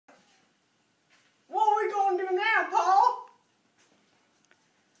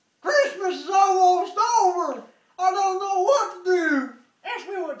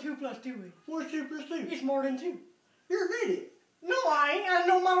is more than 2. You're an idiot. No, I ain't. I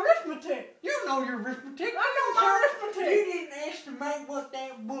know my arithmetic. You know your arithmetic. I know my arithmetic. You didn't estimate what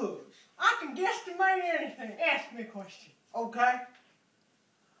that was. I can guesstimate anything. Ask me a question. Okay.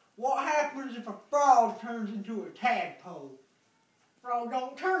 What happens if a frog turns into a tadpole? Frog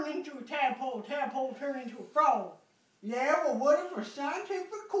don't turn into a tadpole. Tadpole turn into a frog. Yeah, well, what if a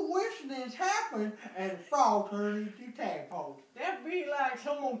scientific coincidence happened and a frog turned into tadpole? That'd be like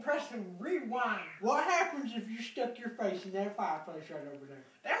someone pressing rewind. What happens if you stuck your face in that fireplace right over there?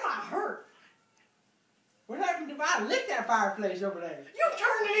 That might hurt. What happens if I lick that fireplace over there? You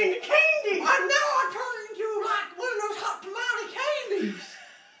turn it into candy. I know, I turn it into like one of those hot tamale candies.